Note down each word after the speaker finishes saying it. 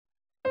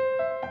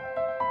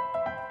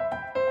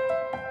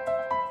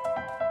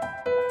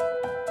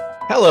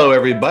Hello,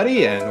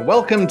 everybody, and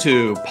welcome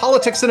to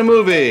Politics in a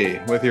Movie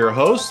with your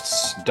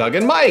hosts, Doug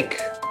and Mike.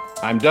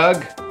 I'm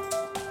Doug.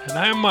 And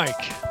I'm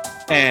Mike.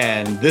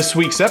 And this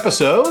week's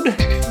episode,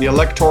 the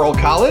Electoral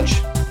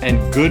College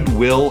and Good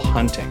Will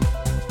Hunting.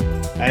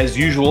 As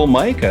usual,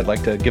 Mike, I'd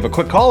like to give a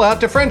quick call out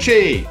to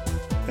Frenchie.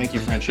 Thank you,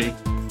 Frenchie,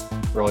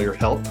 for all your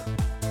help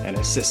and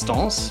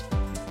assistance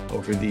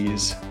over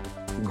these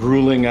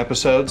grueling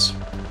episodes.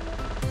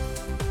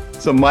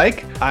 So,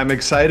 Mike, I'm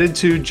excited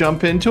to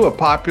jump into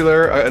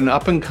an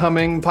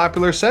up-and-coming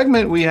popular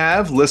segment we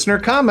have, listener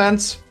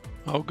comments.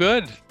 Oh,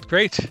 good.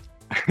 Great.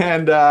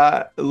 And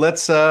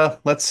let's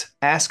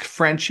ask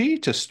Frenchie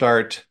to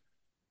start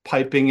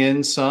piping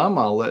in some.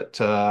 I'll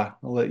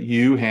let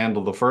you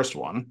handle the first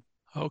one.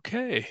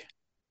 Okay.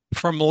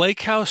 From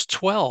Lake House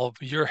 12,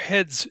 your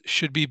heads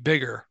should be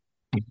bigger.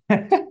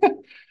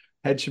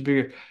 Head should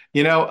be,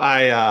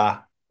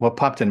 what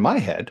popped in my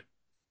head?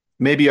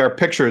 Maybe our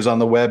pictures on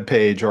the web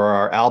page or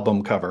our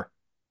album cover,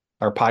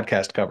 our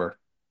podcast cover.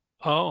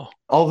 Oh.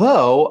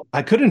 Although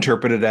I could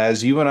interpret it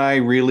as you and I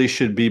really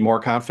should be more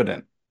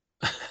confident.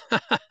 So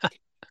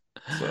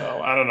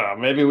I don't know.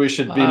 Maybe we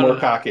should be more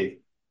cocky.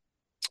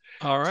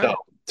 All right.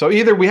 So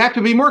either we have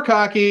to be more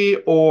cocky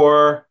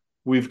or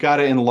we've got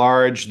to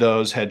enlarge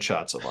those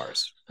headshots of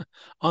ours.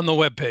 On the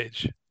web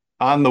page.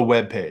 On the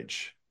web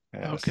page.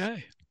 Yes.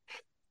 Okay.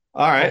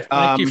 All right.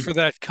 Well, thank you for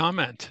that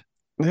comment.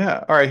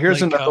 Yeah. All right.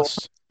 Here's Lake another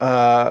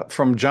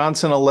from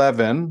Johnson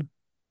 11.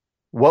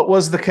 What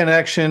was the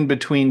connection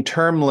between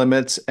term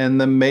limits and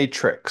the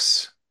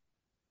Matrix?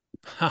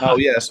 Oh,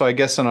 yeah. So I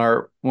guess in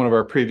one of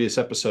our previous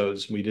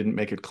episodes, we didn't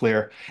make it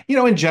clear.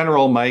 In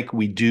general, Mike,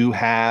 we do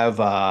have,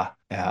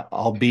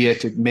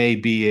 albeit it may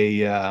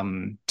be a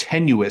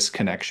tenuous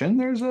connection.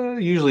 There's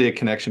usually a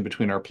connection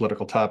between our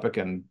political topic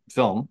and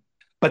film.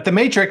 But the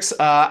Matrix,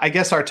 I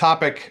guess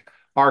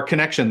our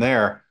connection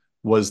there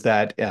was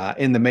that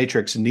in the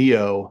Matrix,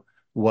 Neo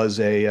was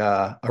a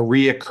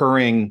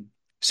reoccurring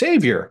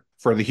savior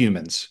for the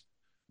humans.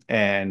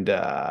 And,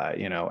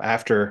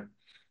 after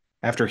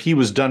he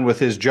was done with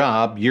his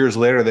job, years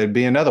later, there'd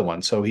be another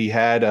one. So he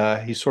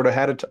sort of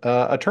had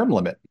a term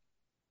limit.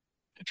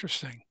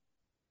 Interesting.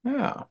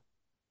 Yeah.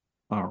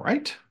 All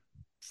right.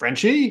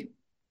 Frenchie,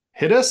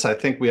 hit us. I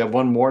think we have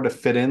one more to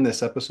fit in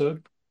this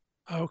episode.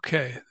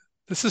 Okay.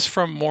 This is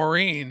from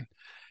Maureen.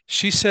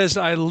 She says,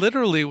 I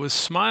literally was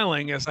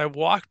smiling as I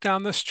walked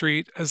down the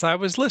street as I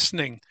was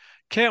listening.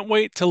 Can't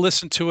wait to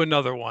listen to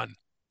another one.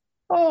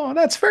 Oh,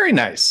 that's very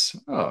nice.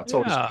 Oh, it's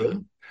always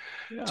good.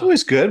 Yeah. It's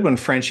always good when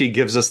Frenchie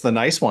gives us the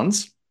nice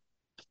ones.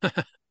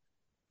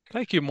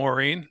 Thank you,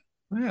 Maureen.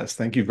 Yes,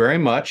 thank you very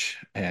much.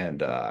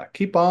 And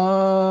keep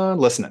on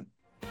listening.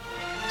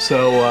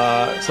 So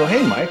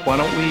hey, Mike, why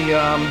don't we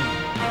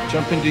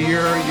jump into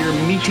your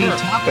meaty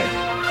topic?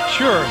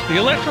 Sure. The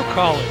Electoral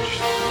College,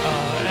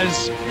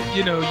 as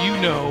you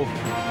know,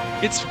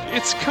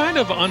 it's kind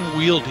of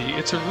unwieldy.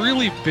 It's a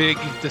really big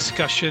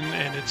discussion,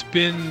 and it's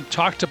been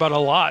talked about a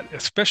lot,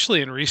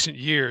 especially in recent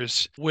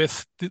years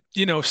with,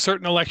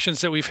 certain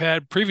elections that we've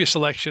had, previous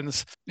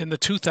elections in the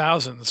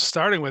 2000s,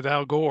 starting with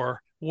Al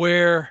Gore,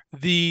 where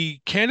the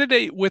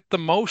candidate with the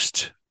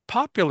most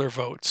popular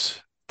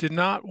votes did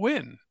not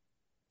win.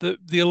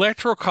 The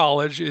Electoral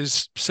College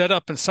is set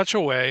up in such a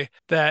way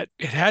that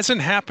it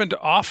hasn't happened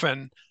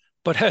often,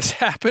 but has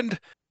happened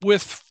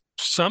with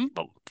some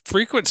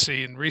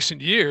frequency in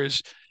recent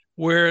years,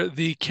 where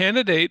the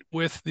candidate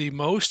with the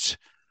most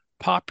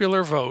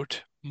popular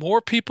vote,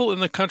 more people in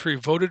the country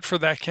voted for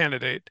that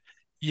candidate,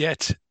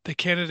 yet the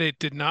candidate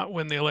did not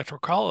win the Electoral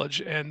College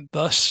and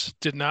thus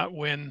did not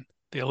win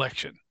the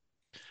election.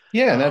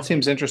 Yeah, that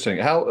seems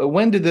interesting.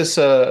 When did this,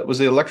 was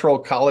the Electoral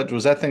College,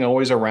 was that thing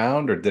always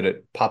around, or did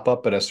it pop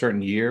up at a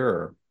certain year?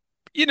 Or?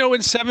 In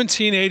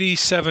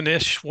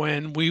 1787-ish,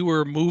 when we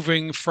were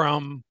moving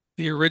from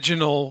the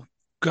original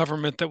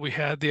government that we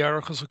had, the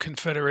Articles of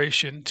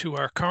Confederation, to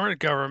our current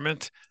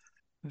government,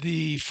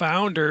 the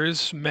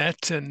founders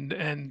met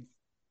and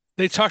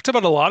they talked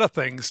about a lot of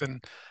things.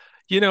 And,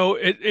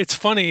 it's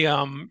funny,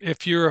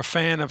 if you're a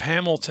fan of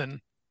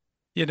Hamilton,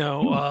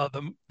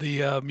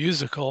 the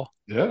musical,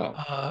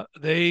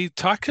 they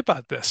talked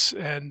about this.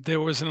 And there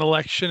was an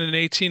election in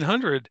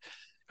 1800,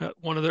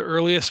 one of the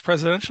earliest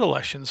presidential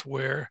elections,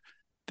 where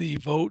the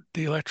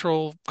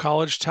Electoral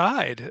College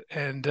tied,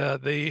 and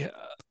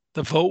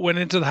the vote went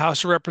into the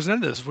House of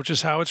Representatives, which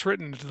is how it's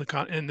written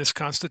in this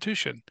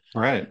Constitution.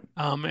 Right.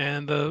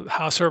 And the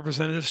House of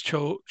Representatives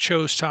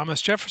chose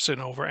Thomas Jefferson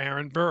over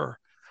Aaron Burr.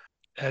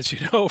 As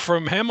you know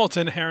from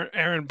Hamilton,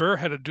 Aaron Burr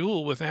had a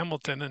duel with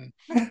Hamilton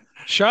and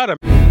shot him.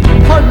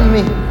 Pardon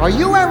me, are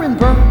you Aaron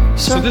Burr,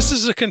 sir? So this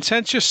is a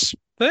contentious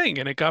thing,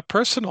 and it got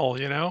personal,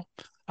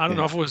 I don't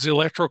know if it was the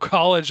Electoral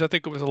College. I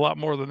think it was a lot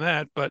more than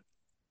that, but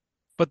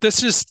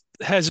this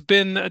has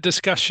been a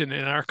discussion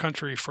in our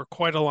country for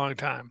quite a long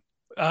time.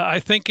 I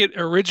think it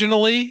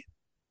originally,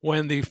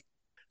 when the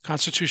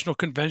Constitutional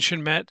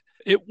Convention met,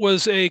 it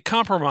was a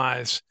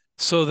compromise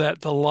so that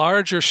the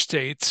larger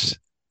states,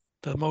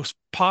 the most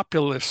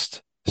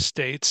populist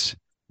states,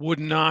 would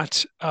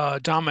not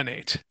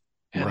dominate,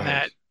 and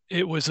that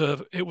it was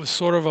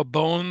sort of a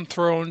bone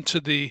thrown to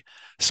the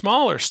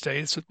smaller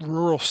states,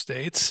 rural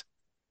states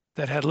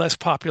that had less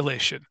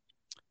population.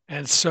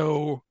 And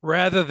so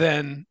rather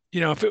than,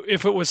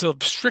 if it was a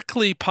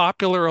strictly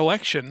popular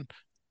election,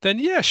 then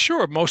yeah,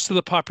 sure, most of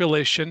the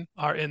population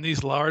are in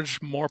these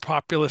large, more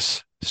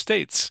populous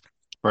states.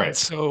 And Right.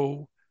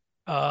 so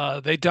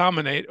they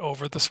dominate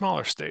over the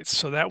smaller states.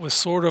 So that was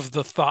sort of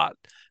the thought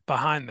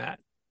behind that.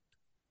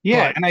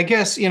 Yeah, But and I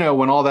guess,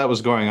 when all that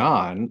was going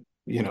on,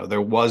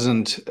 there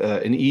wasn't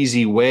an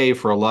easy way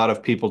for a lot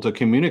of people to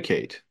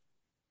communicate.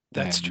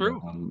 that's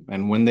true.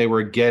 And when they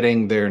were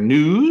getting their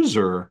news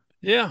or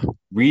Yeah.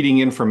 reading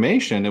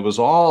information, it was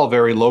all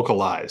very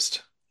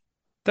localized.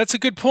 That's a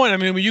good point. I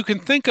mean, you can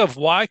think of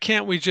why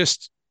can't we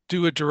just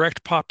do a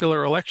direct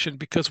popular election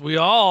because we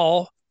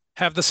all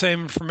have the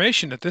same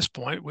information at this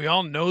point. We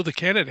all know the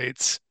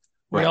candidates.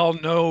 We Right. all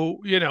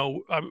know,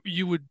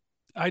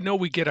 I know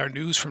we get our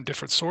news from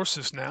different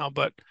sources now,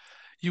 but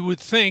you would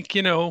think,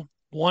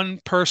 one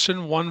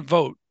person, one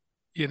vote,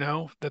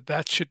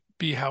 that should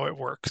be how it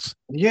works.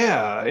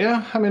 Yeah,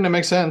 yeah. I mean, it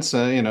makes sense.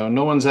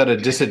 No one's at a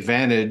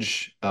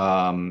disadvantage.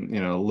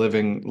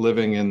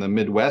 Living in the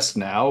Midwest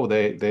now,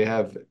 they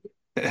have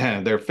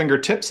their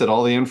fingertips at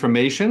all the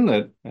information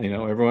that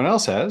everyone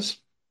else has.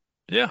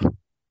 Yeah.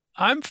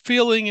 I'm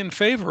feeling in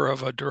favor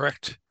of a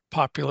direct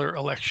popular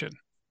election.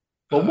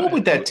 But what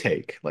would And that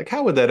take? Like,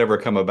 how would that ever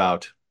come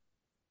about?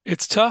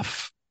 it's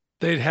tough.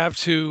 They'd have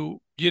to,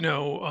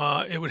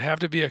 it would have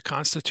to be a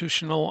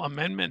constitutional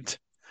amendment,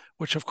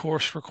 which of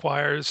course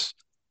requires,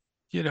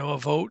 a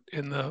vote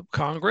in the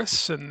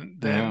Congress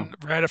and Yeah. then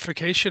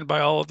ratification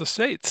by all of the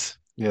states.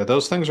 Yeah,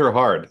 those things are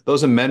hard.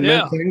 Those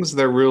amendment Yeah, things,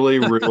 they're really,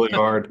 really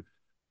hard.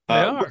 they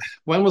Uh, are.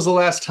 when was the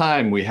last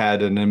time we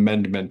had an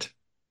amendment?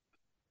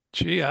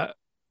 Gee,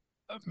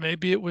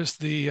 maybe it was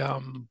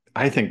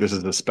I think this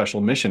is a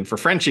special mission for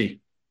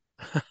Frenchie.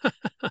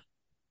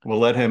 We'll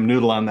let him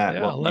noodle on that yeah,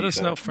 while let we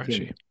us know, continue.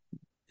 Frenchie.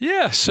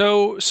 Yeah,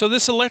 so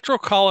this electoral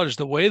college,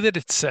 the way that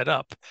it's set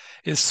up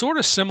is sort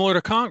of similar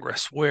to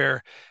Congress,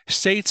 where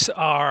states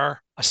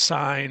are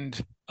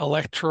assigned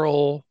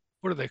electoral,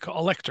 what do they call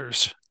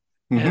electors?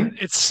 And Hmm.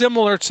 it's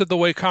similar to the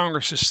way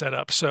Congress is set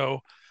up.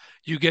 So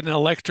you get an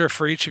elector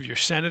for each of your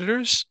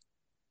senators,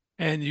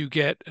 and you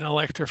get an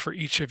elector for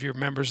each of your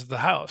members of the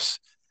House.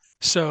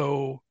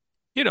 So,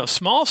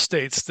 small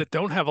states that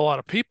don't have a lot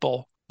of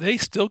people, they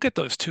still get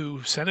those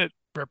two Senate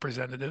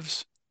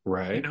representatives.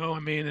 Right. I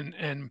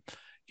mean,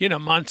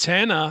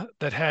 Montana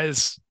that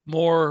has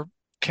more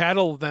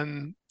cattle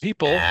than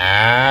people,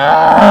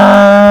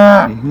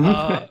 Hmm.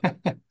 uh,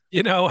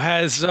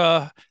 has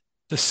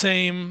the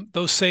same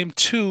those same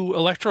two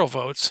electoral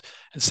votes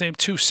and same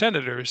two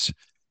senators.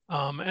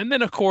 And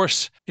then, of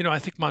course, I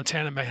think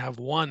Montana may have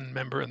one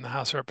member in the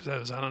House of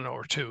Representatives. I don't know,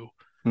 or two.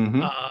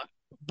 Hmm. Uh,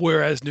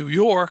 Whereas New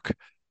York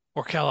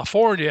or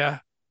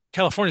California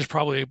is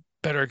probably a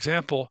better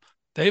example.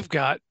 They've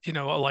got,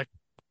 like,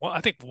 well,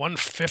 I think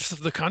 1/5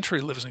 of the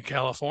country lives in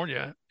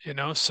California,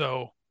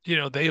 so,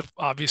 they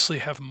obviously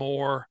have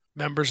more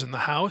members in the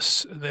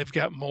House and they've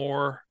got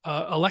more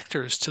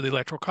electors to the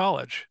Electoral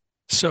College.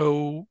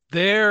 So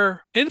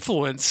their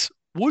influence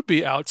would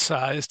be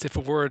outsized if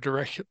it were a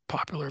direct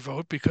popular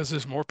vote because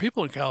there's more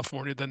people in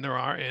California than there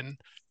are in,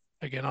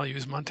 again, I'll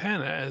use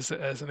Montana as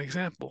an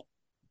example.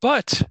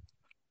 But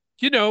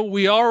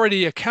we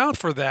already account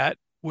for that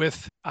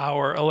with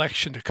our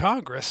election to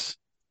Congress,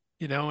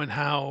 and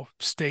how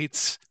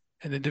states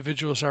and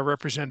individuals are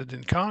represented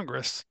in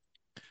Congress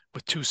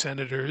with two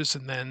senators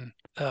and then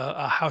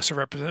a House of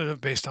Representatives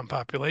based on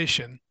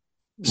population.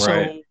 Right.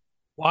 So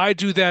why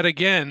do that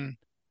again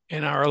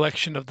in our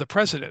election of the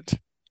president?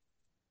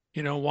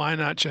 Why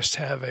not just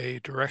have a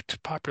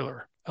direct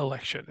popular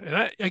election?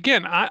 And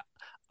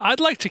I'd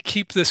like to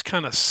keep this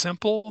kind of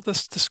simple,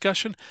 this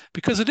discussion,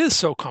 because it is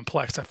so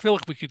complex. I feel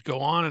like we could go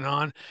on and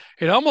on.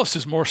 It almost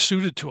is more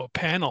suited to a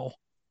panel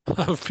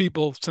of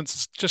people since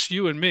it's just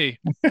you and me.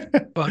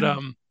 But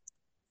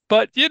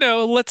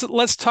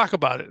let's talk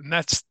about it. And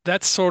that's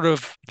sort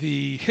of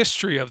the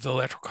history of the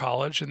Electoral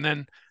College. And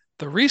then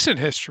the recent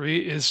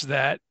history is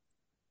that,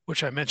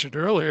 which I mentioned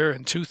earlier,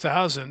 in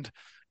 2000,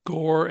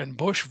 Gore and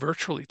Bush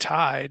virtually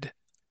tied,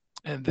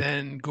 and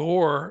then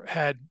Gore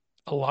had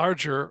a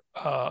larger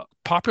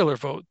popular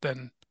vote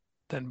than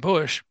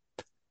Bush,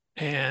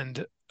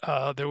 and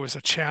there was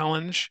a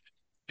challenge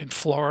in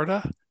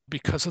Florida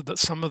because of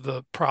some of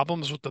the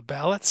problems with the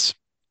ballots,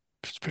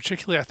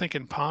 particularly I think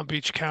in Palm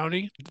Beach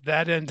County.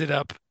 That ended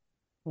up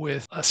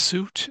with a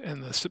suit,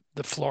 and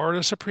the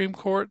Florida Supreme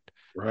Court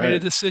made a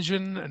Right.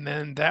 decision, and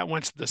then that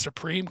went to the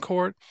Supreme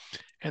Court,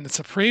 and the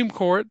Supreme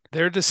Court,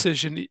 their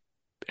decision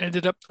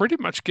ended up pretty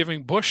much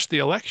giving Bush the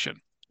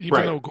election,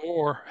 even Right. though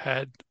Gore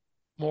had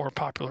more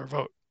popular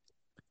vote.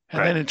 And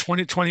Right. then in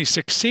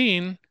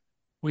 2016,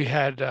 we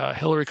had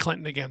Hillary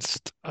Clinton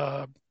against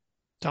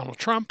Donald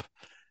Trump,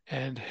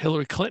 and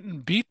Hillary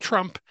Clinton beat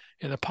Trump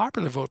in the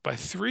popular vote by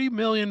 3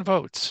 million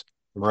votes.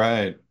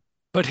 Right.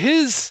 But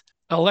his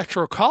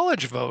electoral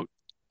college vote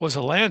was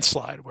a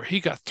landslide where he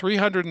got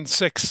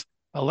 306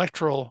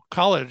 Electoral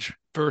College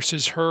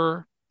versus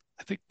her,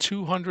 I think,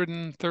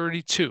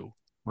 232.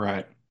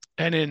 Right.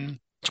 And in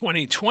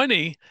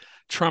 2020,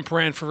 Trump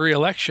ran for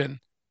re-election,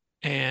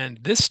 and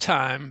this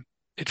time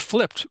it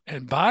flipped,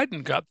 and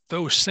Biden got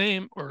those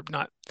same, or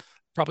not,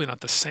 probably not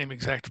the same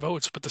exact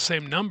votes, but the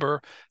same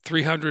number,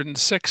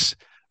 306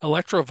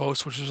 electoral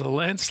votes, which was a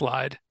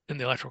landslide in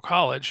the Electoral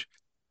College.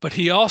 But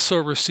he also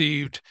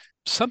received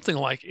something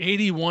like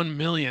 81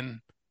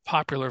 million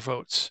popular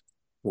votes,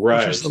 which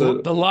Right. was So,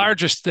 the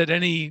largest that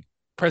any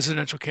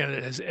presidential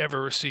candidate has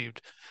ever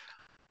received.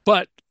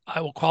 But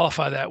I will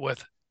qualify that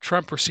with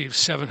Trump received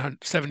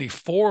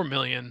 774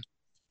 million,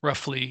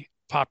 roughly,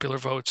 popular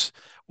votes,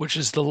 which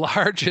is the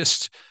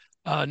largest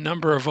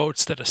number of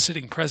votes that a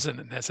sitting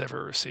president has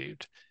ever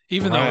received,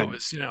 even though it right.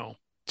 was,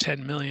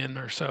 10 million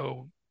or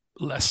so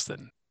less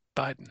than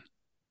Biden.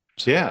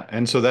 So, Yeah.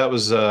 And so that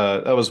was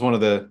one of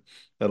the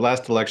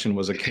last election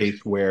was a case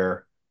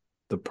where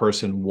the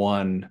person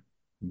won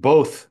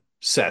both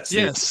sets, the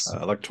yes.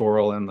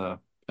 electoral and the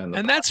And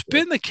that's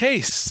popular. been the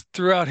case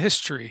throughout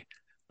history.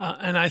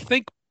 And I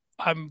think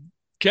I'm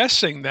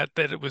guessing that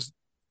it was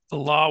the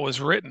law was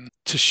written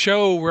to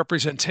show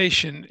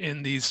representation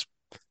in these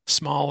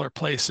smaller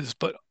places.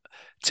 But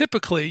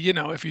typically,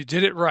 if you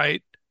did it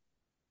right,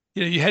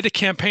 you had to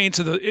campaign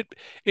to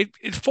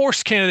it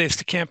forced candidates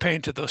to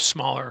campaign to those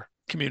smaller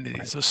communities,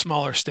 Right. those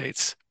smaller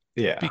states,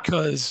 Yeah.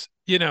 because,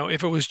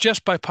 if it was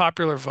just by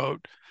popular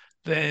vote,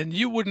 then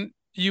you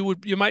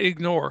might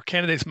ignore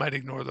candidates might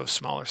ignore those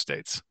smaller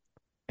states.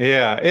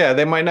 Yeah. Yeah.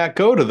 They might not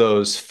go to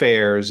those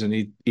fairs and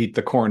eat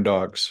the corn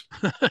dogs.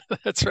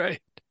 That's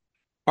right.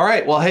 All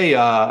right. Well, hey,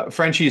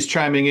 Frenchie's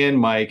chiming in,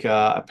 Mike.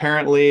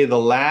 Apparently, the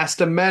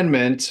last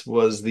amendment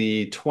was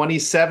the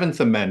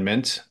 27th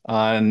Amendment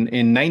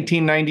in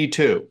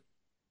 1992.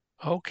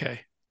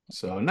 Okay.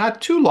 So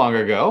not too long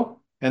ago.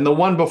 And the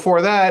one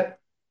before that,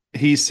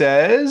 he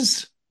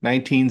says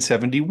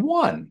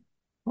 1971.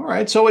 All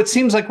right. So it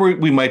seems like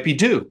we might be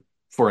due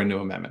for a new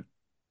amendment.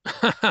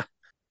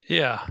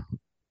 Yeah.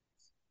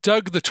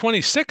 Doug, the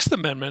 26th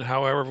Amendment,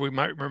 however, we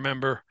might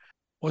remember,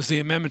 was the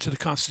amendment to the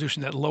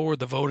Constitution that lowered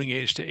the voting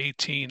age to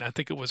 18. I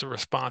think it was a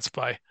response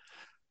by,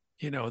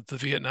 the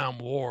Vietnam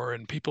War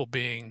and people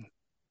being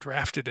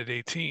drafted at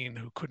 18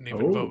 who couldn't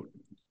even Oh, vote.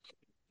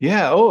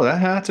 yeah. Oh,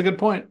 that's a good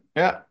point.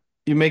 Yeah.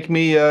 You make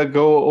me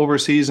go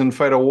overseas and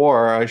fight a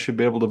war, I should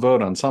be able to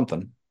vote on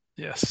something.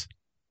 Yes.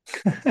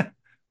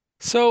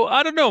 So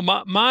I don't know.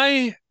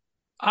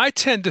 I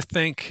tend to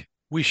think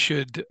we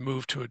should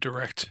move to a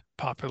direct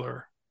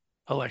popular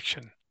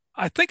election.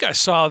 I think I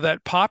saw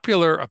that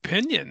popular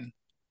opinion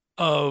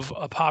of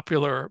a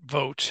popular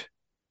vote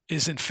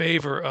is in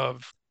favor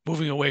of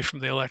moving away from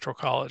the Electoral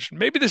College.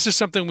 Maybe this is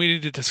something we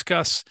need to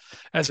discuss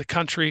as a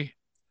country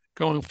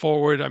going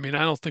forward. I mean,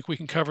 I don't think we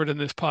can cover it in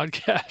this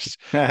podcast,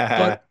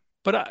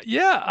 but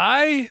yeah,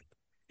 I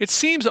it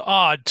seems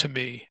odd to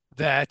me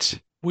that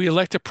we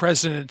elect a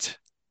president,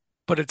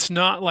 but it's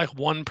not like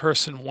one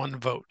person, one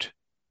vote.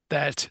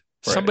 That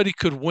Right. somebody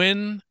could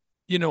win,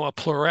 a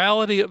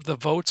plurality of the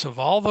votes of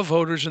all the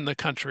voters in the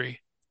country,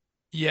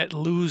 yet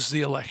lose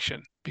the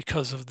election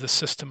because of the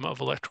system of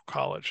electoral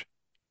college.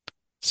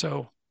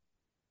 So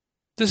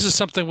this is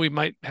something we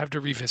might have to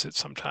revisit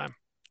sometime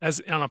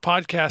as on a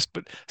podcast,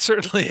 but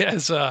certainly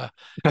as a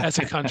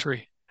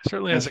country,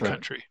 certainly as That's a right.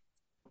 country.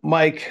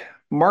 Mike,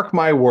 mark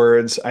my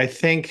words, I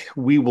think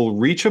we will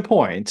reach a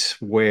point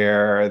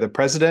where the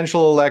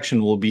presidential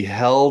election will be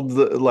held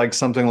like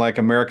something like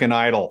American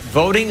Idol,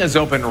 Voting is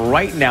open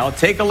right now.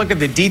 Take a look at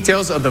the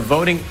details of the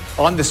voting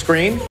on the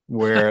screen.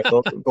 where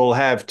they'll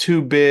have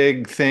two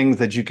big things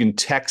that you can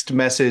text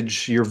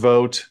message your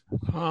vote.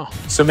 Oh,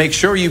 So make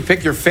sure you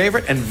pick your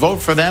favorite and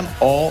vote for them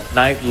all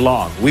night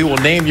long. We will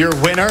name your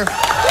winner.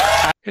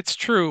 it's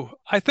true.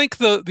 I think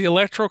the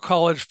electoral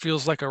college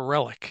feels like a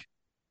relic.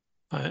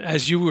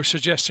 As you were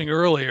suggesting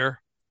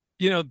earlier,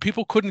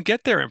 people couldn't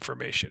get their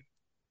information.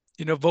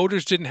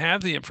 Voters didn't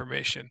have the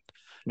information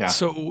Yeah.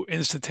 so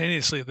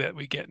instantaneously that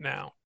we get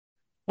now.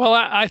 Well,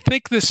 I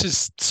think this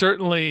is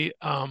certainly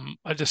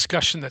a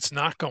discussion that's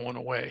not going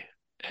away.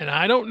 And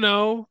I don't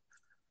know,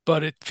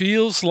 but it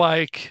feels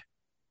like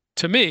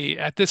to me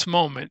at this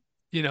moment,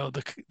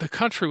 the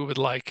country would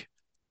like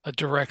a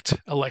direct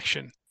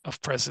election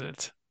of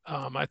president.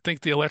 I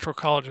think the electoral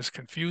college is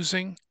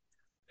confusing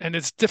and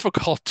it's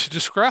difficult to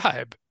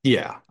describe.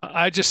 Yeah.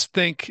 I just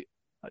think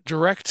a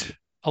direct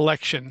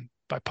election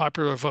by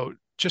popular vote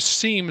just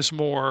seems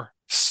more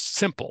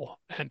simple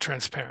and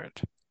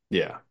transparent.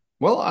 Yeah.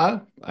 Well,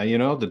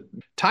 the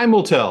time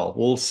will tell.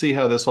 We'll see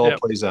how this all Yep.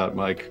 plays out,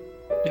 Mike.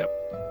 Yep.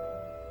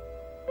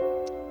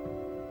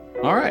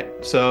 All right.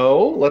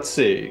 So let's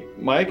see.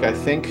 Mike, I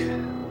think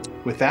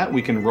with that,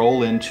 we can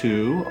roll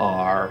into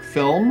our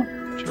film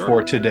Sure.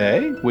 for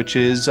today, which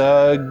is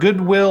Good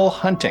Will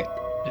Hunting.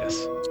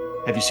 Yes.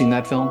 Have you seen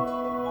that film?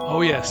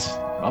 Oh, yes.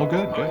 Oh,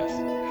 good, Oh, good.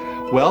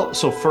 yes. Well,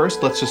 so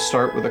first, let's just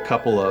start with a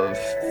couple of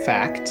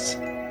facts.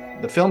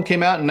 The film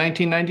came out in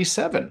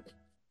 1997,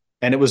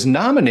 and it was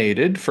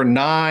nominated for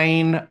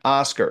 9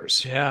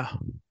 Oscars. Yeah.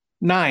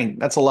 9,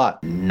 that's a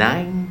lot.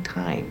 9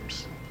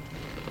 times.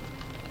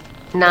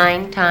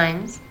 Nine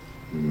times.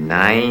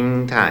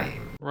 9 times.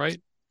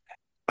 Right?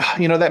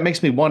 That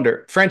makes me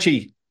wonder.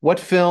 Frenchie, what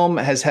film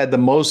has had the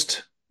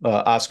most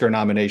Oscar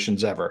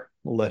nominations ever?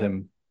 We'll let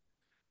him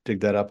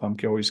dig that up. I'm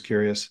always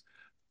curious.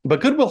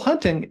 But Good Will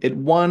Hunting, it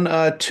won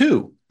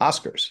two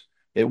Oscars.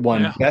 It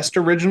won Yeah. Best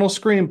Original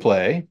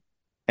Screenplay.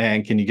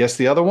 And can you guess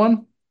the other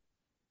one?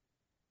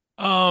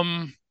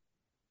 Um,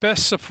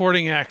 Best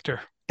supporting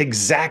actor.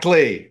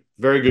 Exactly.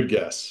 Very good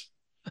guess.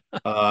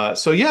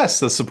 So yes,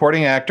 the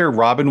supporting actor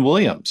Robin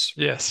Williams.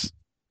 Yes,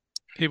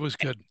 he was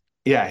good.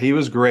 Yeah, he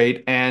was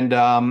great, and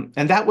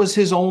that was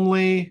his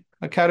only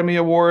Academy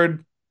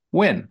Award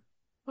win.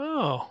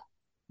 Oh,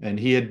 And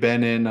he had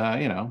been in,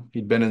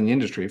 he'd been in the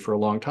industry for a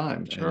long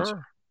time, and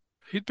sure.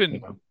 He'd you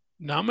been know,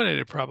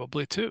 nominated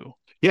probably too.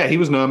 yeah, he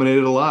was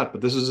nominated a lot,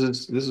 but this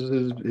is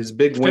his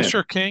big win.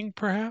 Fisher King,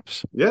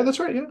 perhaps? Yeah, that's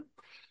right. Yeah,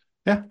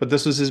 yeah, but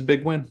this was his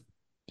big win.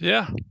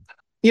 Yeah,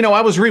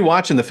 I was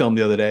rewatching the film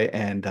the other day,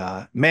 and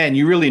man,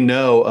 you really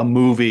know a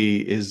movie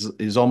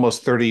is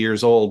almost 30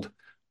 years old,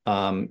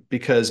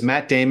 because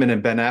Matt Damon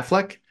and Ben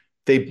Affleck,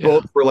 they yeah.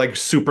 both were like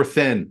super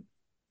thin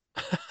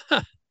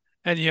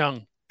And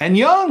young. and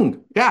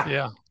young. Yeah,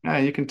 Yeah, yeah,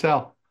 you can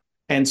tell.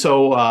 And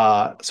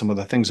so some of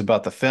the things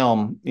about the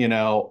film,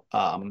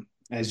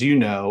 as you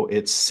know,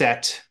 it's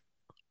set.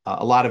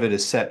 A lot of it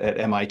is set at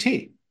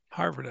MIT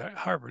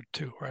Harvard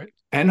too, right?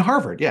 and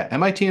Harvard. Yeah,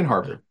 MIT and Yeah.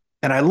 Harvard.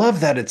 And I love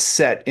that it's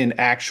set in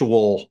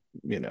actual,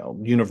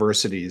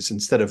 universities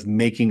instead of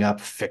making up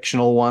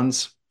fictional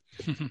ones.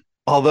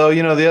 Although,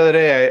 the other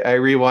day I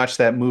rewatched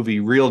that movie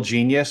Real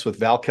Genius with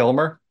Val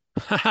Kilmer.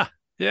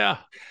 Yeah,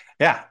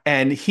 Yeah,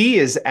 and he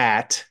is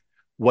at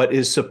what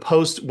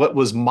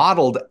was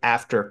modeled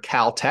after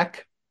Caltech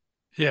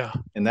yeah.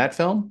 in that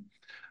film.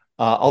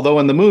 Although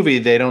in the movie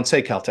they don't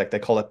say Caltech, they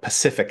call it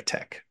Pacific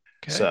Tech.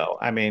 Okay, So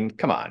I mean,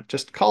 come on,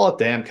 just call it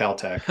damn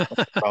Caltech. What's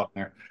the problem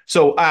there?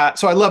 So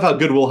I love how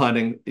Good Will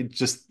Hunting.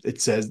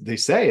 It says they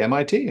say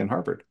MIT and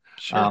Harvard.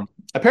 sure.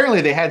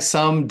 Apparently they had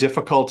some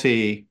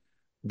difficulty.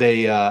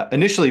 They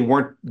initially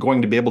weren't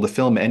going to be able to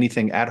film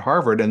anything at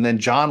Harvard, and then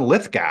John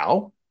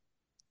Lithgow,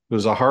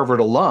 who's a Harvard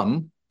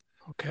alum,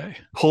 Okay,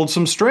 pulled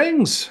some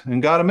strings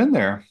and got him in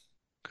there.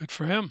 good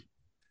for him.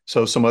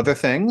 So some other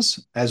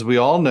things, as we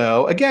all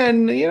know,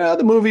 again,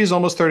 the movie is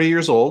almost 30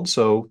 years old,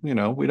 so we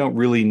don't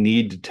really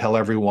need to tell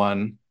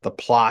everyone the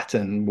plot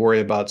and worry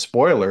about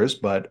spoilers,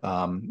 but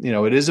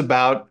it is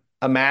about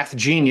a math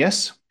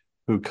genius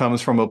who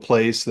comes from a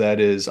place that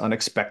is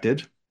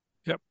unexpected.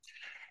 Yep.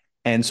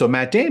 And so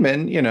Matt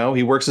Damon,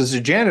 he works as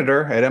a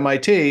janitor at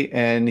MIT,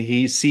 and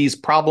he sees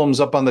problems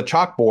up on the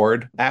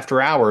chalkboard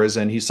after hours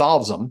and he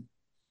solves them.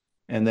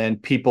 And then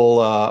people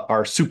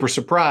are super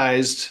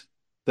surprised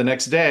the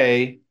next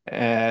day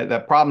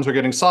that problems are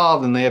getting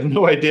solved and they have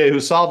no idea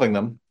who's solving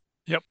them.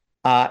 Yep.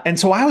 And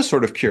so I was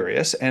sort of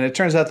curious, and it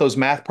turns out those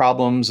math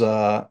problems,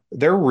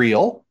 they're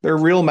real. They're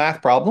real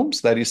math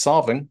problems that he's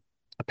solving.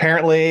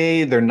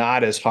 Apparently, they're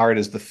not as hard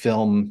as the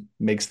film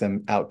makes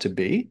them out to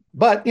be.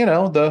 But,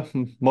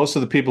 the most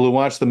of the people who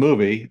watch the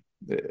movie,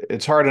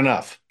 it's hard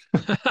enough.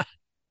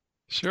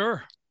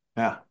 Sure.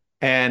 Yeah.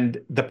 And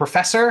the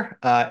professor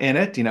in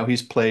it,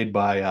 he's played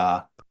by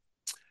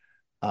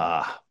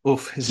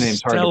his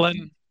name's hard to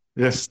Stellan,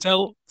 yeah.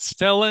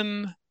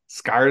 Stellan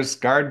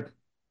Skarsgård.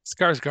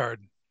 Skarsgård.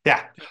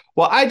 Yeah.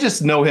 Well, I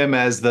just know him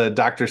as the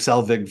Dr.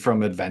 Selvig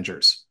from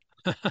Avengers.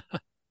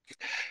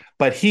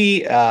 But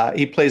he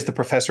plays the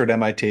professor at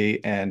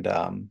MIT, and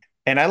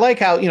I like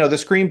how the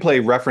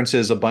screenplay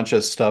references a bunch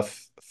of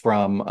stuff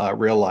from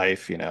real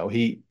life.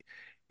 He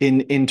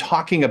in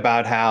talking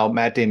about how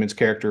Matt Damon's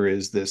character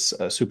is this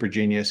super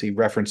genius, he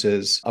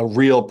references a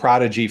real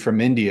prodigy from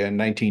India in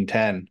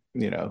 1910.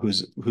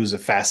 Who's a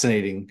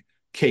fascinating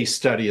case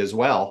study as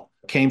well.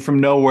 Came from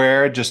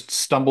nowhere, just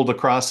stumbled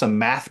across some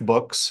math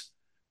books,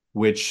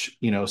 which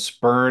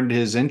spurned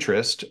his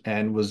interest,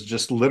 and was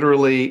just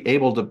literally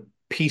able to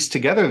piece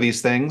together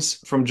these things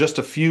from just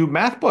a few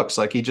math books.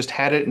 Like he just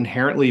had it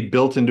inherently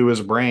built into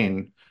his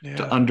brain to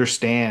Yeah.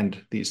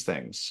 understand these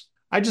things.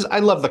 I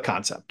love the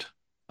concept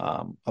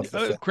of the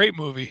film. Great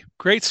movie,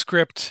 great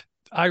script.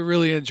 I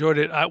really enjoyed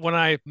it. When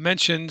I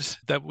mentioned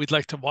that we'd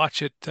like to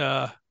watch it,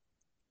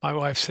 my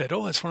wife said,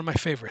 "Oh, it's one of my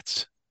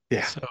favorites."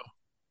 Yeah. So,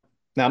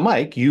 Now,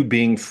 Mike, you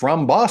being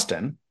from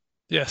Boston,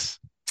 yes,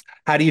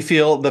 how do you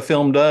feel the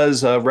film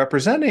does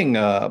representing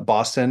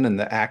Boston and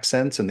the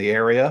accents and the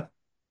area?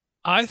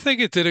 I think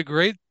it did a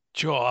great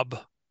job.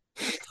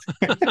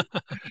 I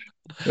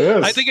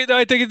Yes. think it.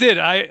 I think it did.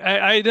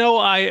 I know.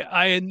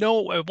 I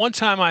know. At one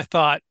time, I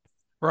thought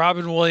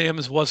Robin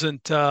Williams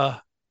wasn't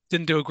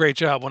didn't do a great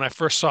job when I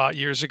first saw it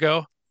years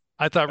ago.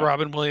 I thought Yeah.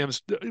 Robin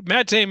Williams,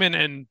 Matt Damon,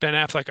 and Ben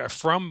Affleck are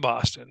from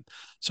Boston,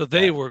 so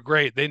they Yeah. were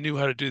great. They knew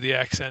how to do the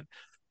accent.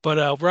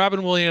 But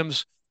Robin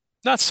Williams,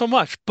 not so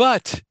much.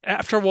 But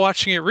after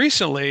watching it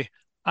recently,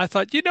 I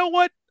thought, you know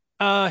what?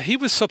 He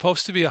was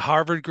supposed to be a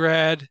Harvard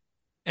grad,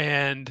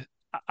 and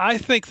I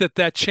think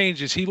that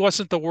changes. He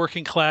wasn't the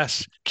working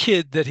class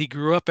kid that he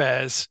grew up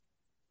as.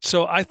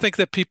 So I think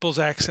that people's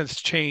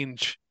accents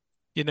change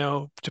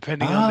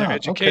depending on their Ah, okay.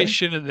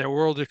 education and their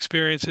world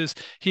experiences.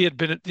 He had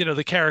been,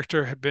 the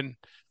character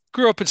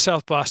grew up in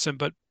South Boston,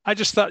 but I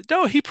just thought,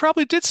 no, he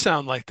probably did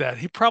sound like that.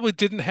 He probably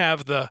didn't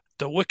have the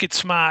wicked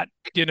smart,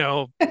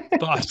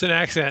 Boston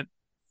accent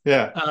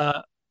Yeah.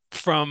 uh,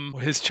 from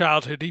his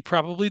childhood. He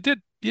probably did,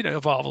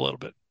 evolve a little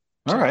bit.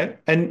 All So, right.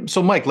 And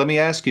so, Mike, let me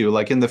ask you,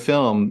 like in the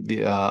film,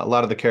 a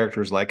lot of the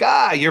characters like,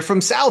 you're from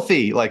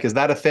Southie. Like, is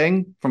that a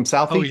thing from oh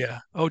Southie? yeah,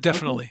 oh Okay.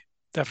 definitely,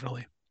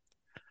 definitely.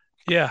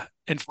 Yeah.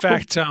 In Cool.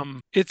 fact,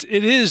 it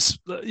is,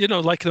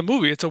 like the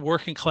movie, it's a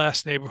working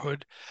class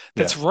neighborhood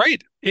that's Yeah.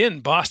 right in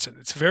Boston.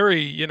 It's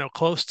very,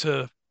 close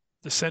to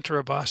the center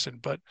of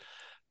Boston,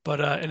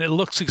 and it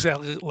looks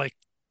exactly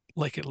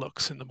like it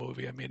looks in the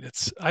movie. I mean,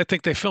 I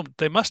think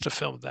they must have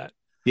filmed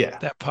Yeah.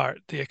 that part,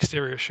 the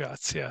exterior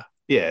shots. Yeah.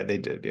 Yeah, they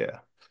did. Yeah.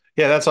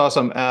 Yeah, that's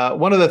awesome.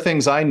 One of the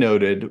things I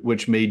noted,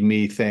 which made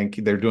me think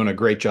they're doing a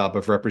great job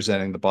of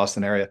representing the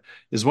Boston area,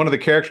 is one of the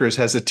characters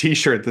has a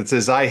T-shirt that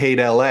says "I hate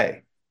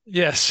LA."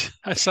 Yes,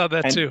 I saw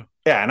that And too.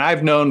 yeah, and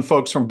I've known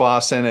folks from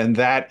Boston, and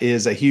that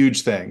is a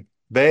huge thing.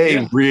 They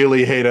Yeah.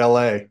 really hate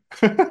LA.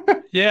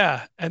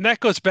 Yeah. And that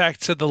goes back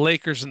to the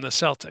Lakers and the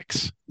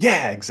Celtics.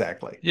 Yeah,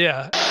 exactly.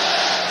 Yeah.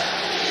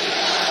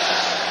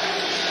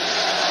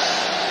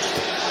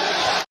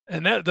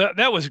 And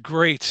that was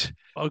great.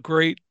 A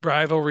great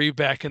rivalry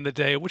back in the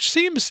day, which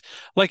seems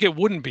like it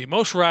wouldn't be.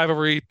 Most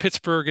rivalry,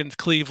 Pittsburgh and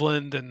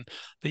Cleveland and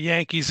the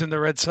Yankees and the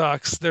Red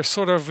Sox, they're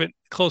sort of in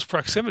close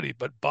proximity.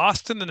 But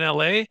Boston and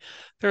LA,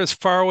 they're as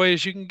far away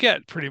as you can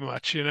get, pretty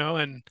much,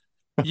 and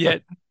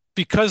yet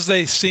because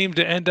they seem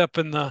to end up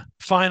in the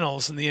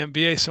finals in the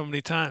NBA so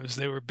many times,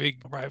 they were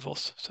big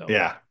rivals. So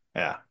Yeah,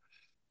 yeah.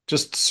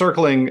 Just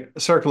circling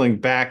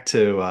back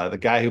to the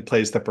guy who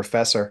plays the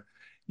professor.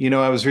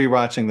 I was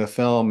rewatching the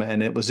film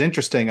and it was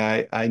interesting.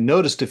 I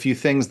noticed a few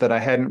things that I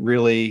hadn't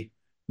really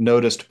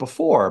noticed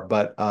before,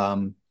 but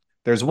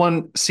there's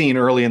one scene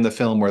early in the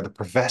film where the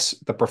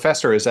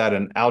professor is at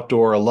an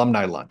outdoor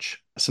alumni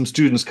lunch. Some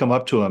students come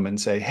up to him and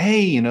say,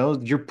 "Hey,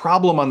 your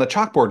problem on the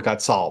chalkboard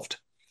got solved."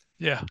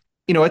 yeah.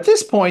 At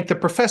this point, the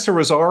professor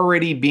was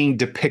already being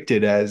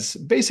depicted as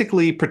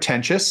basically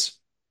pretentious,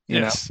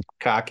 Yes.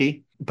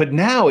 cocky. But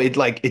now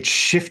it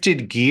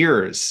shifted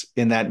gears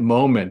in that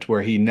moment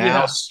where he now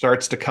Yeah.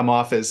 starts to come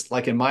off as,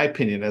 like, in my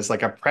opinion, as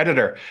like a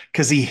predator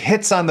because he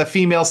hits on the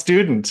female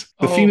student.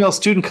 The Oh, female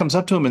student comes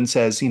up to him and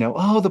says,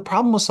 "Oh, the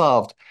problem was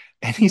solved."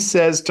 And he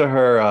says to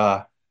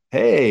her,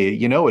 "Hey,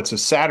 it's a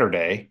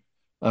Saturday,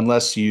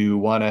 unless you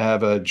want to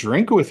have a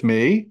drink with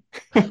me."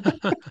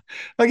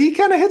 Like he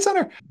kind of hits on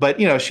her. But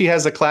she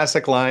has a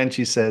classic line.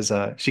 She says,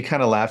 she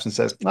kind of laughs and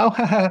says,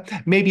 "Oh,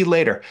 maybe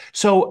later."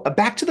 So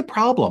back to the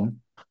problem.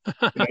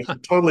 She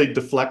totally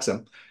deflects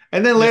him.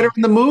 And then later yeah.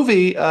 in the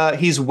movie,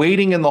 he's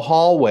waiting in the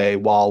hallway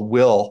while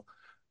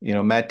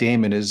Matt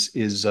Damon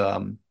is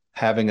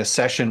having a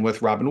session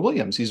with Robin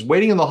Williams. He's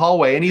waiting in the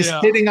hallway and he's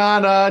Yeah. hitting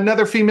on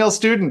another female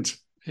student.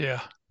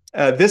 Yeah.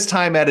 This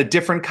time at a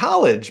different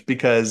college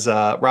because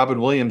Robin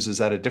Williams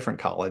is at a different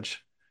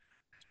college.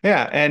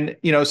 Yeah, and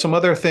some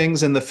other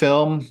things in the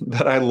film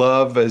that I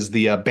love is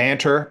the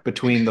banter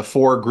between the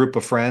four group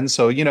of friends.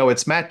 So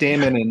it's Matt Yeah.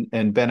 Damon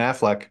and Ben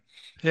Affleck.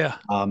 Yeah.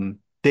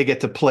 They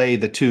get to play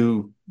the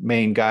two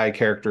main guy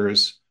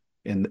characters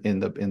in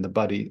the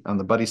buddy on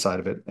the buddy side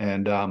of it,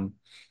 and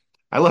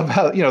I love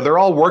how they're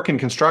all working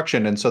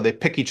construction, and so they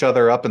pick each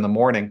other up in the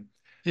morning,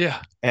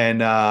 Yeah. and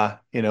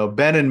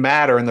Ben and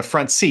Matt are in the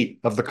front seat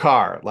of the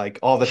car like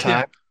all the Yeah.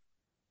 time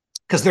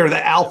because they're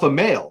the alpha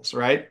males,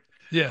 right?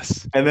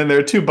 Yes. And then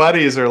their two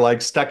buddies are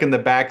like stuck in the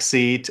back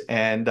seat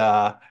and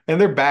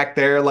they're back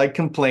there like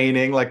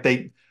complaining.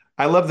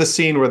 I love the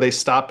scene where they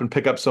stop and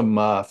pick up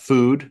some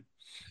food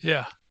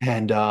Yeah.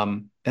 and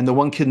the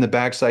one kid in the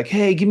back's like,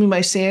 "Hey, give me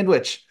my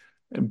sandwich."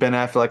 And Ben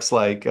Affleck's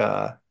like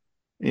 "No,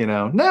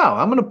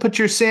 I'm gonna put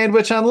your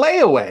sandwich on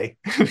layaway."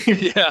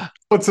 He Yeah.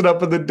 puts it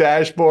up on the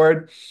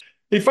dashboard.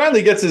 He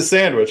finally gets his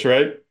sandwich,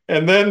 right?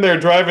 And then they're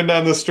driving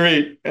down the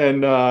street,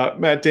 and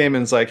Matt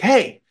Damon's like,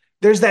 "Hey,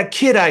 there's that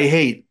kid I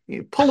hate.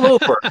 Pull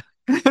over."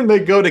 And they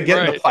go to get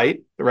in the Right.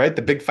 fight, right?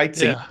 The big fight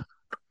scene. Yeah.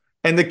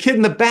 And the kid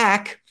in the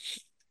back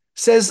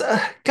says,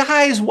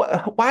 "Guys,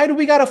 why do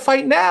we got to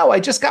fight now? I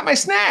just got my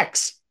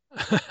snacks."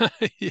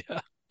 Yeah.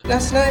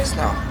 That's nice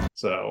now.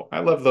 So I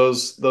love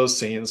those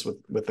scenes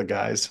with the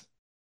guys.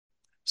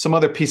 Some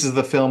other pieces of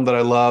the film that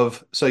I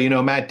love. So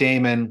Matt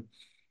Damon,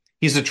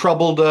 he's a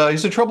troubled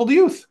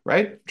youth,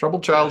 right?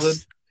 Troubled childhood,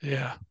 Yes.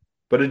 Yeah.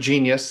 but a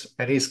genius.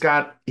 And he's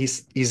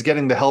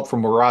getting the help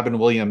from Robin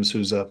Williams,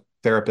 who's a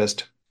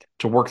therapist,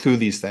 to work through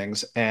these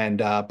things.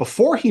 And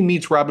before he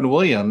meets Robin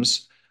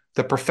Williams,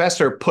 the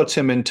professor puts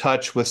him in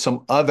touch with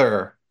some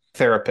other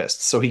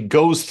therapists. So he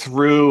goes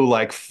through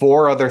like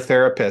four other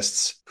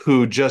therapists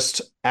who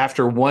just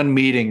after one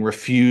meeting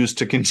refuse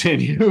to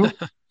continue.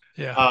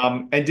 Yeah.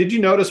 And did you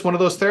notice one of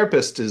those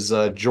therapists is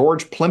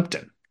George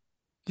Plimpton?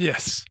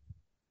 Yes.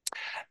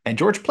 And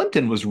George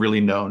Plimpton was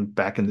really known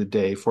back in the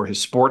day for his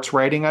sports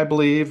writing, I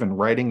believe, and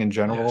writing in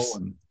general. Yes.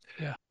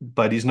 Yeah.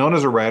 But he's known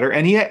as a writer,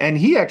 and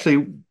he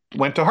actually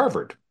went to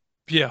Harvard.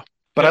 Yeah.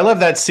 But I Yep. love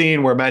that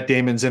scene where Matt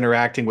Damon's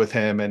interacting with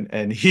him,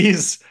 and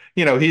he's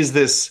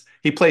this,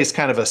 he plays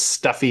kind of a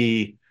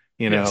stuffy,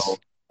 Yes.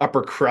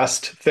 upper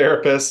crust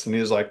therapist, and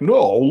he's like,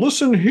 no,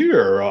 listen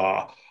here,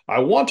 I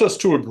want us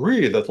to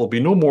agree that there'll be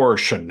no more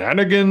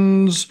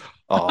shenanigans,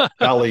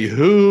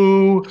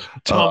 ballyhoo,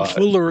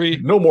 Tomfoolery.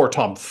 no more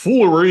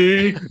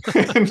tomfoolery.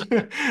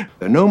 There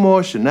are no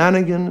more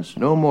shenanigans,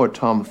 no more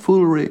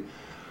tomfoolery,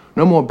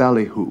 no more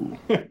ballyhoo.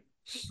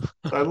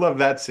 I love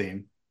that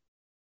scene.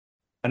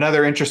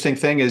 Another interesting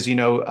thing is,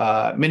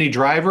 Minnie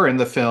Driver in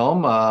the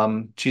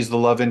film, she's the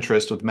love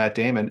interest with Matt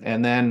Damon.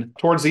 And then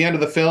towards the end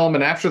of the film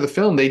and after the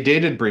film, they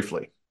dated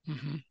briefly.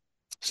 Hmm.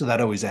 So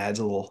that always adds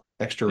a little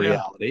extra Yeah.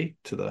 reality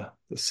to the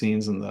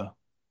scenes in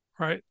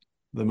Right.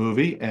 the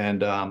movie.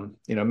 And,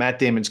 Matt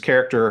Damon's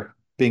character,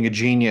 being a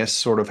genius,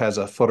 sort of has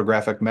a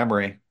photographic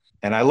memory.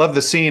 And I love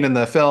the scene in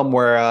the film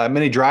where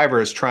Minnie Driver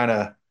is trying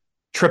to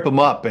trip him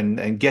up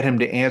and get him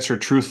to answer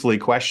truthfully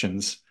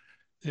questions.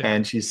 Yeah.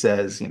 And she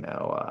says,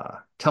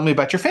 tell me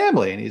about your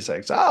family. And he's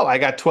like, oh, I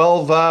got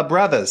 12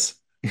 brothers,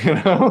 you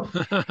know?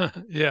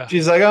 Yeah.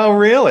 She's like, oh,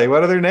 really?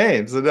 What are their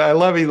names? And I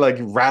love he like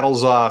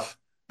rattles off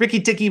Ricky,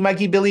 Ticky,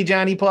 Mikey, Billy,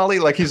 Johnny, Polly.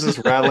 Like he's just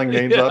rattling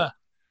names Yeah. up.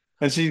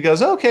 And she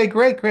goes, okay,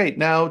 great, great.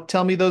 Now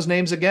tell me those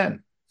names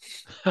again.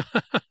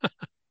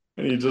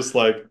 And he just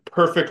like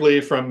perfectly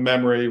from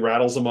memory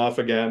rattles them off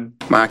again.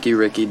 Mikey,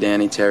 Ricky,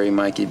 Danny, Terry,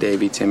 Mikey,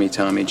 Davey, Timmy,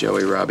 Tommy,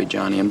 Joey, Robbie,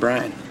 Johnny, and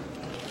Brian.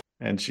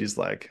 And she's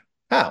like,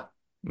 oh,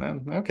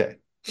 okay.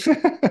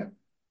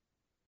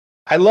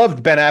 I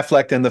loved Ben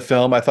Affleck in the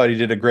film. I thought he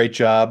did a great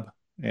job,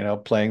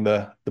 playing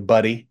the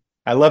buddy.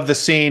 I love the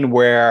scene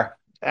where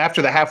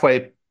after the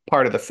halfway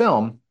part of the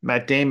film,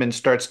 Matt Damon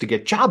starts to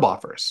get job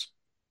offers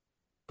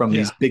from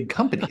Yeah. these big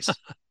companies.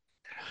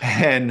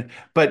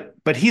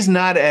 But he's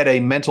not at a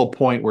mental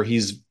point where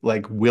he's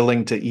like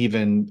willing to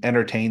even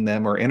entertain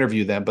them or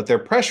interview them, but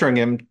they're pressuring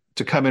him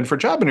to come in for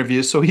job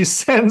interviews. So he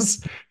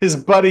sends his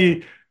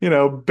buddy, Ben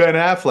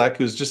Affleck,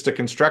 who's just a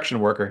construction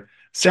worker,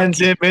 sends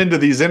Junkie. him into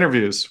these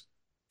interviews.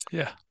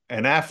 Yeah.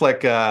 And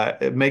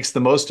Affleck makes the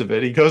most of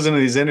it. He goes into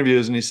these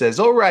interviews and he says,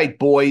 all right,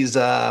 boys,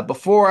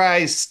 before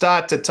I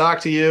start to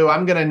talk to you,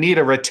 I'm going to need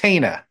a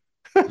retainer.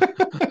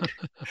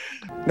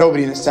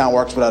 Nobody in this town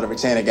works without a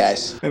retainer,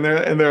 guys. And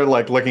they're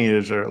like looking at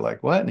each other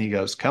like, what? And he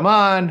goes, come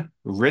on,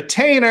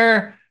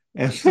 retainer.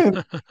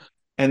 And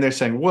and they're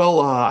saying, well,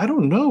 I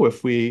don't know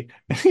if we,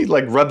 and he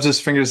like rubs his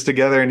fingers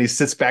together and he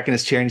sits back in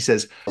his chair and he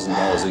says,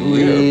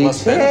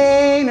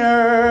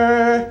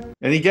 Retainer.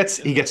 and he gets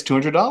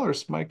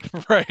 $200, Mike.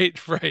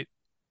 Right. Right.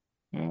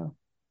 Yeah.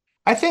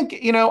 I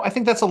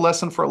think that's a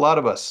lesson for a lot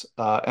of us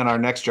in our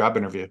next job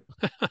interview.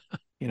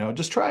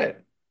 Just try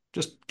it.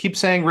 Just keep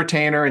saying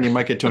retainer and you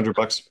might get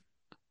 $200.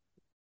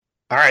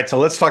 All right, so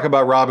let's talk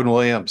about Robin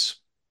Williams.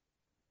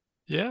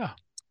 Yeah.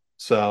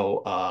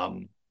 So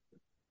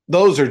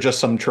those are just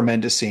some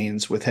tremendous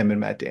scenes with him and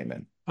Matt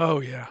Damon. Oh,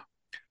 yeah.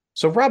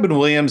 So Robin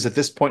Williams, at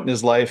this point in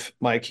his life,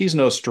 Mike, he's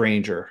no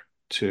stranger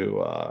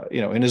to,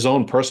 in his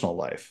own personal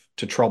life,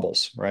 to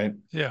troubles, right?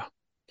 Yeah.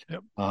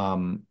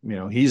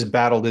 Yep. He's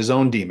battled his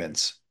own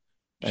demons.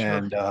 Sure.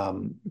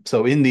 And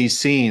so in these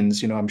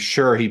scenes, I'm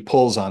sure he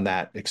pulls on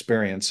that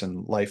experience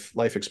and life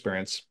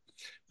experience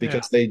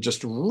because they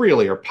just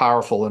really are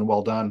powerful and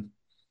well done.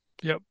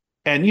 Yep.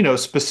 And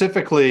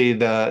specifically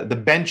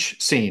the bench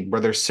scene where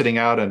they're sitting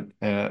out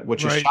and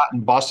which is Right. shot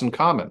in Boston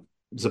Common.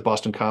 Is it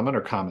Boston Common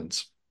or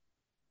Commons?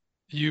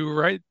 You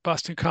right,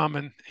 Boston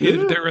Common.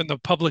 Yeah. They're in the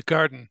public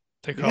garden.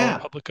 They call Yeah.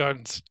 it public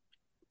gardens.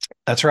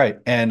 That's right.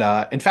 And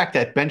in fact,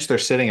 that bench they're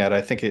sitting at,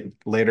 I think it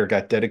later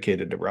got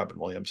dedicated to Robin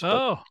Williams. But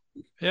Oh,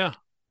 yeah.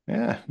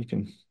 yeah, you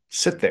can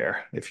sit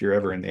there if you're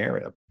ever in the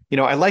area.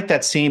 I like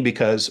that scene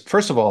because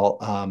first of all,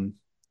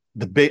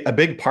 a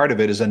big part of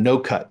it is a no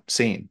cut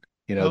scene.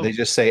 Oh. They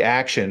just say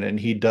action and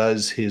he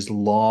does his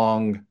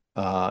long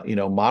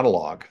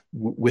monologue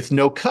with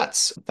no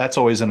cuts. That's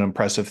always an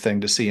impressive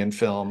thing to see in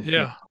film.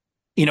 Yeah.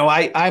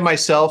 I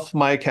myself,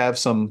 Mike, have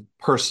some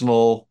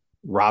personal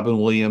Robin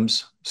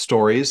Williams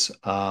stories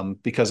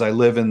because I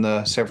live in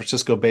the San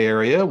Francisco Bay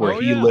Area where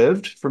he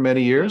lived for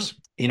many years.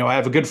 I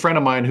have a good friend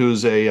of mine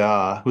who's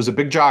a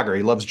big jogger.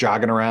 He loves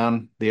jogging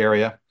around the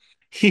area.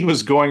 He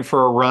was going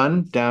for a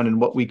run down in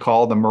what we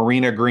call the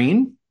Marina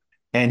Green.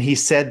 And he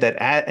said that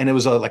and it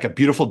was like a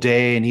beautiful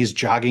day and he's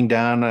jogging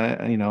down,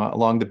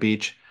 along the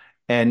beach.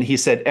 And he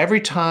said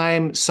every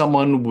time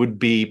someone would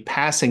be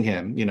passing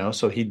him,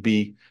 so he'd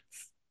be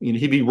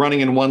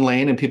running in one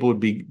lane and people would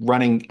be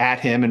running at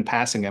him and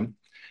passing him.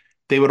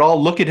 They would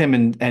all look at him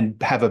and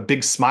have a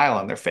big smile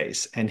on their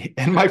face. And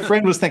my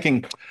friend was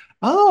thinking,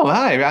 oh,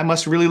 I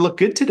must really look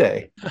good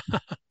today.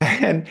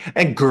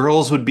 and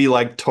girls would be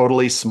like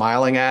totally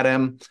smiling at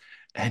him.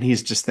 And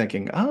he's just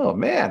thinking, oh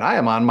man, I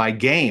am on my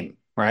game.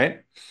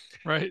 Right.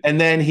 Right. And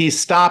then he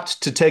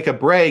stopped to take a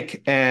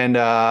break and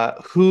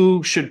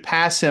who should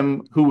pass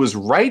him, who was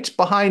right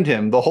behind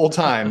him the whole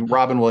time?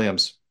 Robin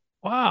Williams.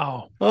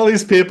 Wow. All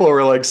these people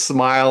were like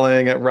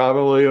smiling at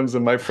Robin Williams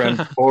and my friend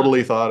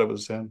totally thought it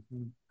was him.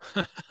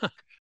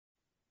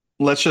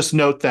 let's just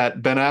note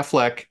that Ben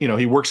Affleck,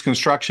 he works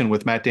construction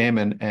with Matt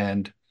Damon,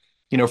 and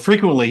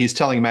frequently he's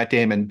telling Matt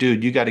Damon,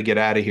 dude, you got to get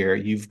out of here.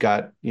 You've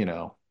got,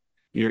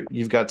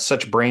 you've got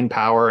such brain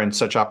power and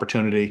such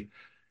opportunity.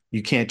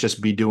 You can't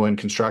just be doing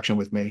construction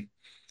with me.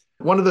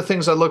 One of the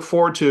things I look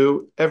forward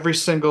to every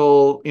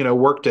single,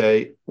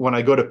 workday when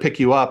I go to pick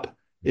you up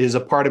is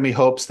a part of me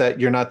hopes that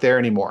you're not there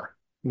anymore,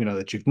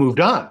 that you've moved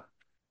on.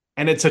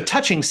 And it's a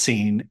touching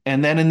scene.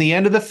 And then in the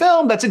end of the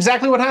film, that's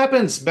exactly what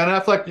happens. Ben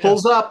Affleck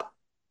pulls up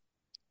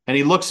and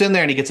he looks in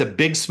there and he gets a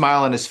big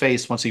smile on his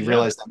face once he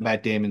realized that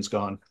Matt Damon's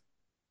gone.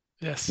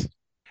 Yes.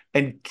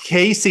 And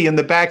Casey in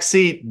the back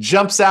seat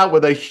jumps out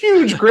with a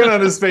huge grin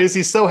on his face.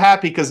 He's so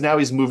happy because now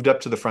he's moved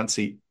up to the front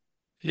seat.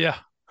 Yeah.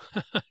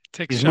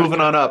 He's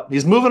moving on up.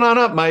 He's moving on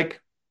up,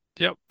 Mike.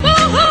 Yep.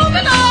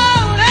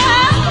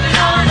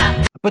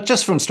 But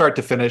just from start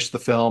to finish, the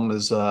film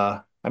is,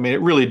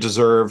 it really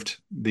deserved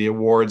the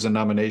awards and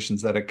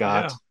nominations that it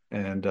got.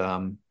 Yeah.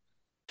 And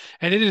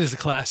it is a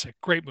classic.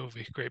 Great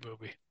movie. Great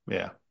movie.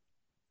 Yeah.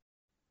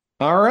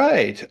 All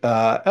right.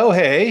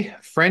 Hey,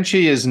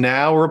 Frenchie is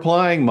now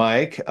replying,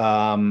 Mike,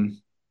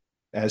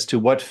 as to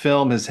what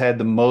film has had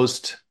the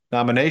most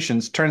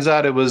nominations. Turns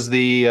out it was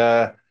the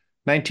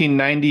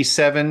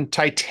 1997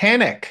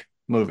 Titanic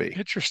movie.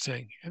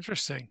 Interesting.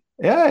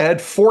 Yeah, it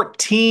had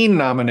 14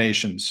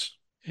 nominations.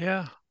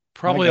 Yeah,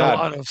 probably a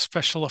lot of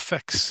special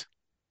effects.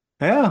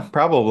 Yeah,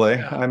 probably.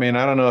 Yeah. I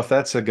don't know if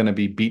that's going to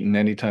be beaten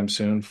anytime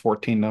soon.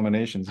 14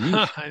 nominations.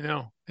 I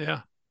know.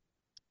 Yeah.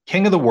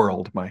 King of the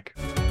world, Mike.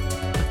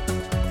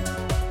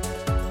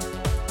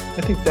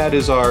 I think that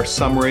is our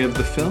summary of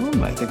the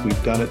film. I think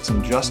we've done it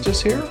some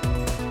justice here.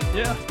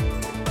 Yeah.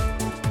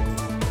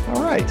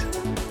 All right.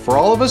 For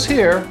all of us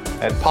here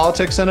at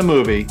Politics and a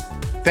Movie,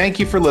 thank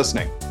you for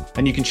listening.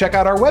 And you can check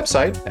out our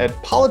website at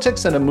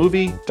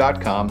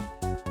politicsandamovie.com.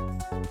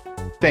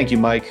 Thank you,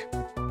 Mike.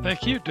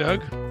 Thank you,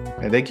 Doug.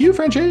 And thank you,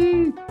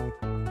 Frenchie.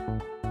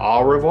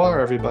 Au revoir,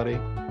 everybody.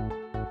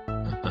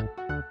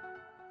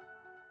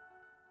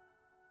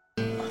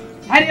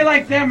 How do you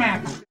like them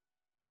apples?